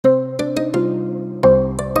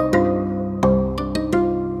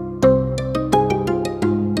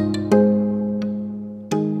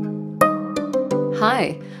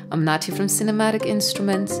I'm Nati from Cinematic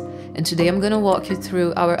Instruments, and today I'm going to walk you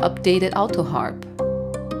through our updated Autoharp.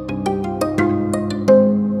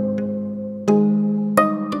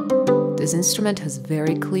 This instrument has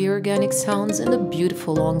very clear organic sounds and a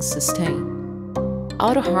beautiful long sustain.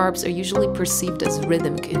 Autoharps are usually perceived as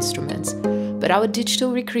rhythmic instruments, but our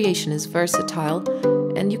digital recreation is versatile,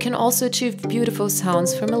 and you can also achieve beautiful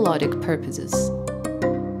sounds for melodic purposes.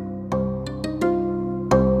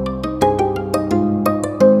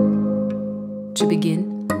 To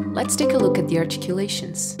begin, let's take a look at the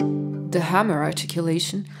articulations. The hammer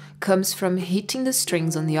articulation comes from hitting the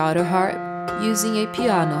strings on the Autoharp using a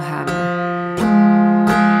piano hammer.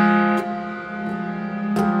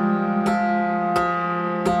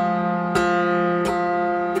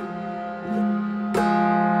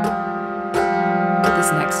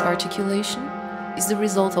 This next articulation is the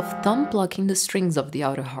result of thumb plucking the strings of the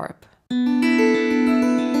Autoharp.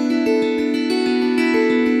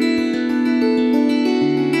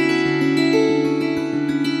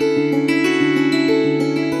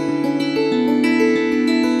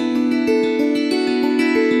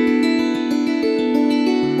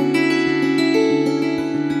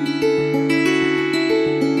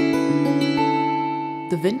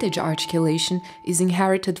 The vintage articulation is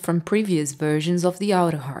inherited from previous versions of the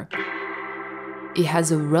Autoharp. It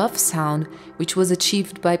has a rough sound which was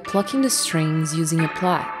achieved by plucking the strings using a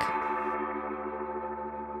plaque.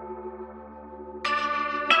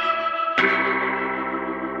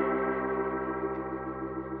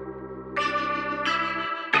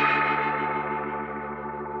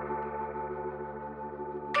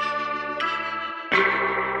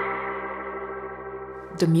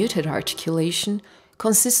 The muted articulation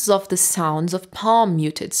consists of the sounds of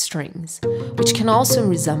palm-muted strings, which can also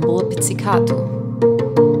resemble a pizzicato.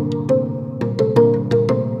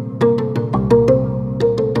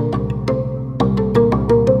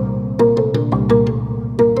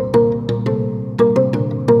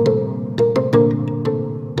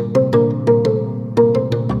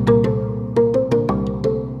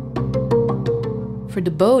 For the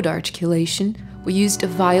bowed articulation, we used a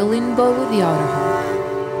violin bow with the Autoharp.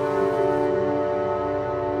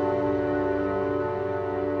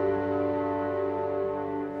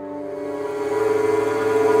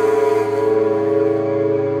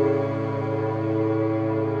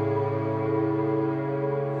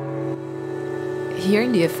 Here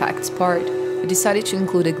in the effects part, we decided to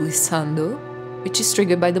include a glissando, which is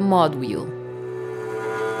triggered by the mod wheel.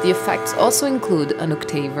 The effects also include an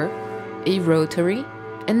octaver, a rotary,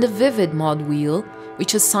 and the vivid mod wheel,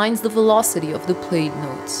 which assigns the velocity of the played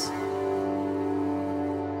notes.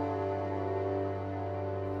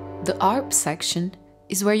 The arp section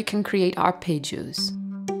is where you can create arpeggios.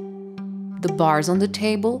 The bars on the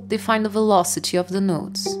table define the velocity of the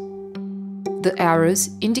notes. The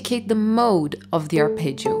arrows indicate the mode of the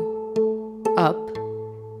arpeggio: up,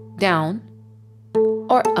 down,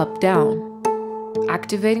 or up-down.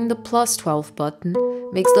 Activating the +12 button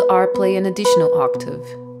makes the arp play an additional octave.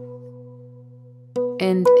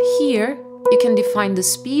 And here, you can define the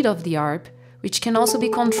speed of the arp, which can also be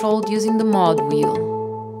controlled using the mod wheel.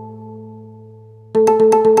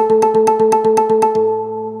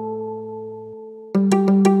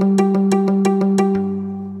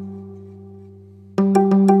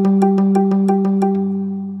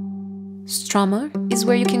 Strummer is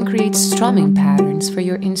where you can create strumming patterns for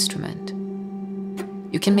your instrument.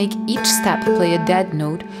 You can make each step play a dead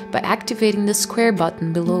note by activating the square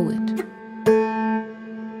button below it.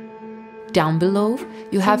 Down below,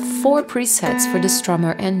 you have 4 presets for the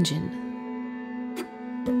strummer engine.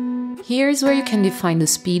 Here is where you can define the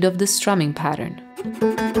speed of the strumming pattern.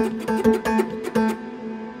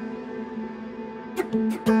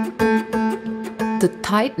 The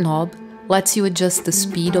tight knob lets you adjust the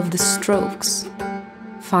speed of the strokes.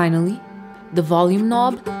 Finally, the volume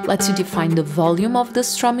knob lets you define the volume of the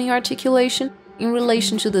strumming articulation in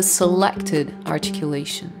relation to the selected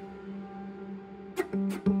articulation.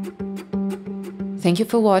 Thank you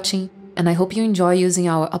for watching, and I hope you enjoy using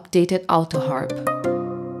our updated Autoharp.